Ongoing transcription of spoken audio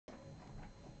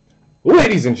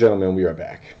Ladies and gentlemen, we are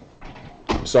back.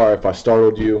 Sorry if I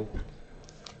startled you.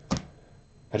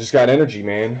 I just got energy,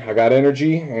 man. I got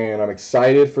energy, and I'm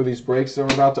excited for these breaks that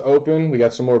we're about to open. We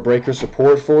got some more breaker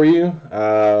support for you.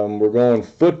 We're going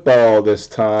football this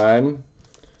time,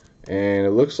 and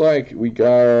it looks like we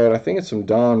got, I think it's some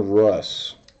Don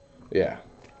Russ. Yeah.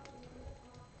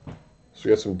 So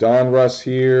we got some Don Russ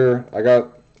here. I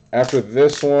got, after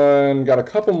this one, got a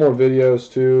couple more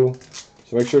videos too.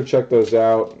 So make sure to check those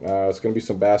out. It's going to be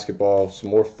some basketball, some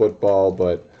more football,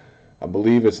 but I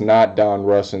believe it's not Don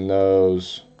Russ in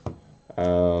those.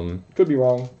 Could be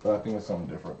wrong, but I think it's something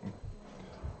different.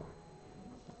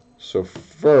 So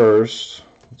first,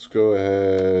 let's go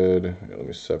ahead. Let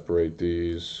me separate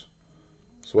these.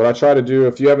 So what I try to do,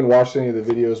 if you haven't watched any of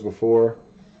the videos before,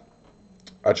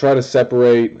 I try to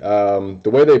separate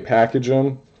the way they package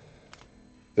them.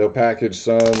 They'll package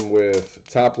some with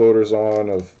top loaders on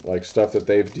of like stuff that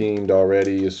they've deemed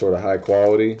already is sort of high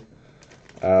quality.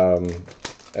 And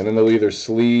then they'll either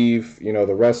sleeve,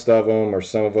 the rest of them, or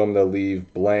some of them they'll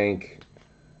leave blank.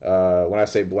 When I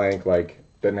say blank, like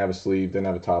didn't have a sleeve, didn't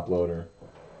have a top loader.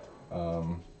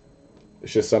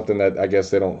 It's just something that I guess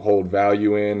they don't hold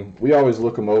value in. We always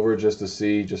look them over just to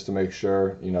see, just to make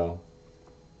sure,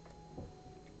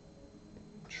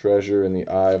 treasure in the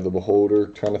eye of the beholder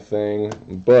kind of thing.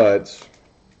 But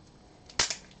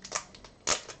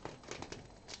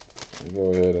I'll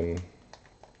go ahead and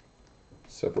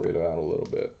separate it out a little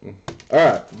bit. All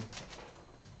right,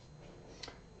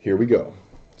 here we go.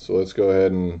 So let's go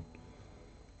ahead and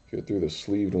get through the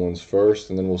sleeved ones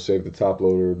first, and then we'll save the top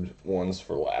loaded ones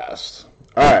for last.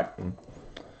 All right,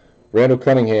 Randall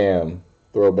Cunningham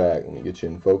throwback. Let me get you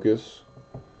in focus.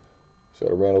 So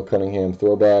a Randall Cunningham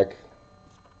throwback.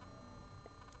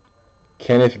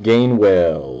 Kenneth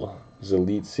Gainwell, his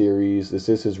Elite Series. This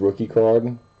is his rookie card.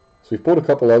 So we've pulled a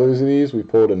couple others of these. We've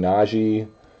pulled a Najee.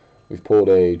 We've pulled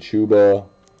a Chuba.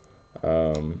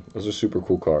 Those are super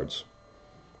cool cards.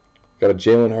 Got a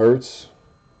Jalen Hurts,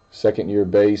 second-year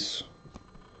base.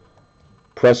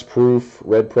 Press proof,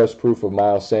 red press proof of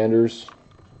Miles Sanders.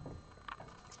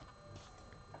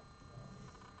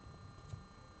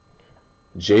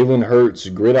 Jalen Hurts,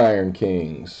 Gridiron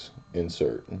Kings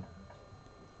insert.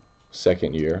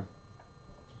 Second year.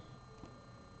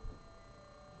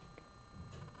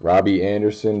 Robbie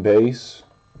Anderson base.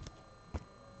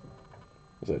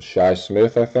 Is that Shy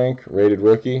Smith, I think? Rated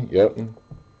rookie. Yep.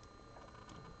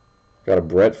 Got a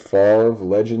Brett Favre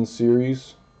Legend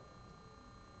Series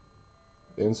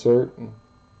insert.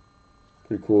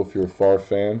 Pretty cool if you're a Favre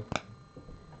fan.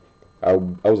 I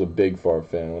was a big Favre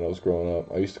fan when I was growing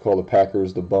up. I used to call the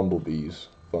Packers the Bumblebees.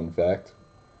 Fun fact.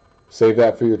 Save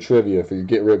that for your trivia, for your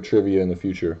Get Rib trivia in the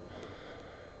future.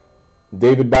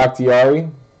 David Bakhtiari,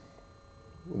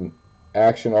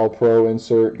 Action All-Pro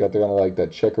insert. Got kind of like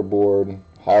that checkerboard,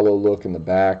 hollow look in the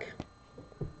back.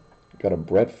 Got a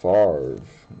Brett Favre,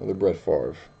 another Brett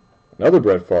Favre. Another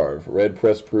Brett Favre, red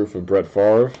press proof of Brett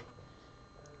Favre.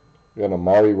 Got an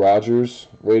Amari Rodgers,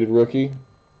 rated rookie.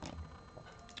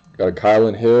 Got a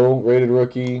Kylan Hill, rated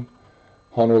rookie.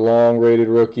 Hunter Long, rated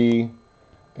rookie.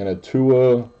 And a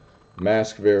Tua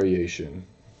mask variation.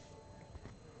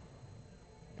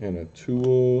 And a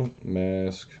Tua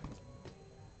mask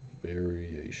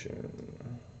variation.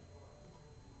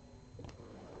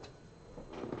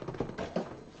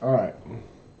 All right.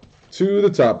 To the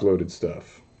top-loaded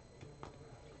stuff.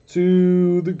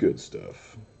 To the good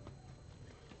stuff.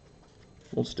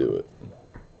 Let's do it.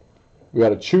 We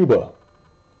got a Chuba.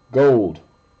 Gold.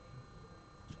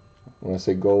 When I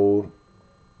say gold,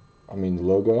 I mean the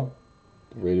logo.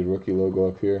 The rated rookie logo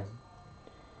up here.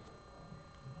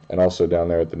 And also down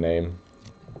there at the name.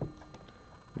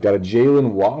 We got a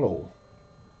Jalen Waddle.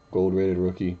 Gold rated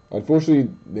rookie.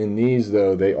 Unfortunately, in these,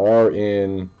 though, they are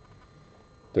in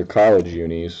their college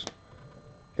unis.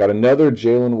 Got another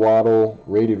Jalen Waddle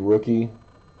rated rookie.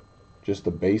 Just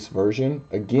the base version.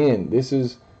 Again, this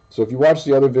is... So if you watch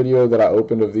the other video that I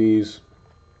opened of these,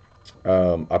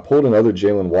 I pulled another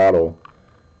Jalen Waddle,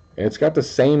 and it's got the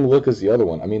same look as the other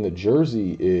one. I mean, the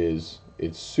jersey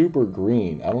it's super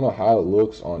green. I don't know how it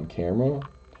looks on camera,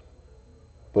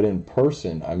 but in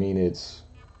person, I mean, it's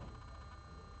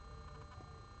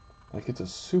like it's a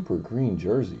super green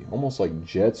jersey, almost like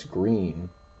Jets green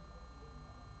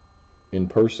in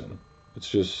person.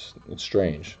 It's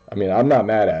strange. I mean, I'm not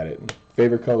mad at it.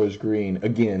 Favorite color is green.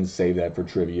 Again, save that for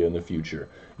trivia in the future.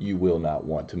 You will not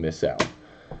want to miss out.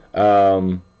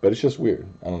 But it's just weird.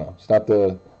 I don't know. It's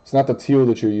not the teal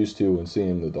that you're used to when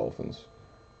seeing the Dolphins.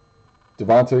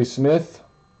 Devontae Smith,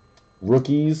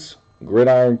 rookies,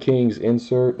 Gridiron Kings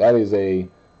insert. That is a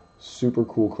super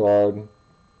cool card.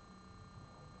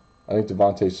 I think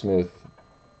Devontae Smith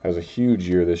has a huge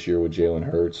year this year with Jalen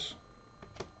Hurts.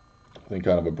 I think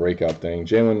kind of a breakout thing.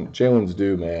 Jalen's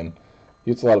due, man.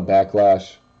 He gets a lot of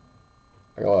backlash.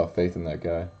 I got a lot of faith in that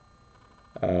guy.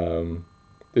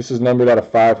 This is numbered out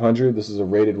of 500. This is a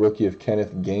rated rookie of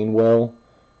Kenneth Gainwell.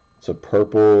 It's a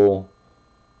purple.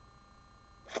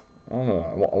 I don't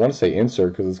know. I want to say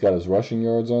insert because it's got his rushing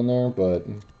yards on there, but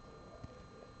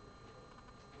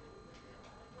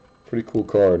pretty cool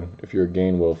card if you're a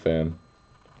Gainwell fan.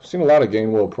 I've seen a lot of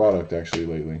Gainwell product actually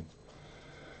lately.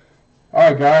 All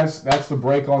right, guys, that's the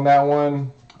break on that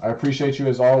one. I appreciate you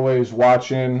as always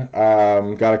watching.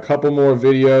 Got a couple more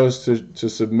videos to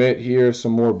submit here,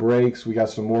 some more breaks. We got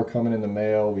some more coming in the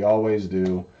mail. We always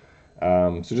do.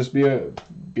 So just be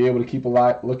able to keep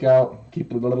a lookout,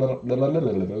 keep an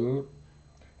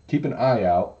eye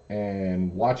out,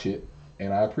 and watch it.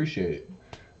 And I appreciate it.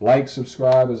 Like,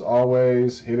 subscribe as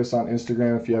always. Hit us on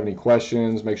Instagram if you have any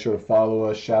questions. Make sure to follow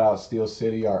us. Shout out Steel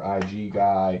City, our IG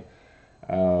guy,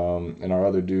 and our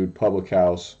other dude, Public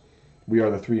House. We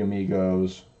are the three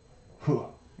amigos.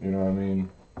 You know what I mean?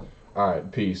 All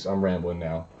right, peace. I'm rambling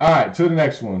now. All right, to the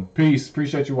next one. Peace.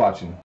 Appreciate you watching.